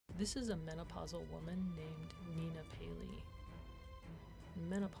This is a menopausal woman named Nina Paley.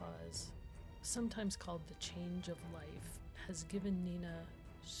 Menopause, sometimes called the change of life, has given Nina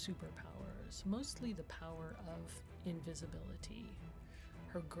superpowers, mostly the power of invisibility.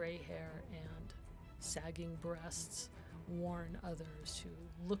 Her gray hair and sagging breasts warn others to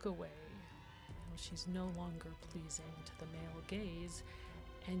look away. She's no longer pleasing to the male gaze,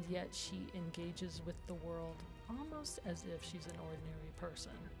 and yet she engages with the world almost as if she's an ordinary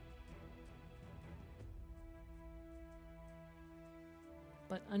person.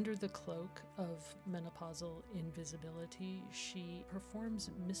 But under the cloak of menopausal invisibility, she performs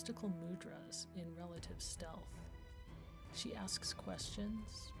mystical mudras in relative stealth. She asks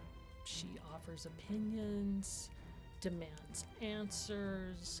questions, she offers opinions, demands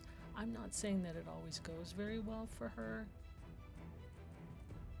answers. I'm not saying that it always goes very well for her.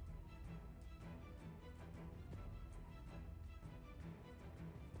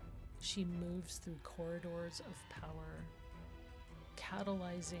 She moves through corridors of power,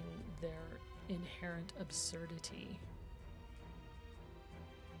 catalyzing their inherent absurdity.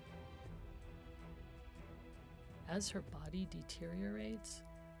 As her body deteriorates,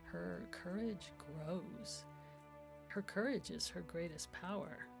 her courage grows. Her courage is her greatest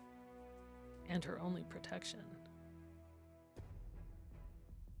power and her only protection.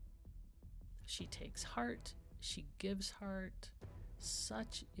 She takes heart, she gives heart.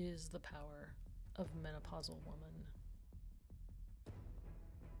 Such is the power of menopausal woman.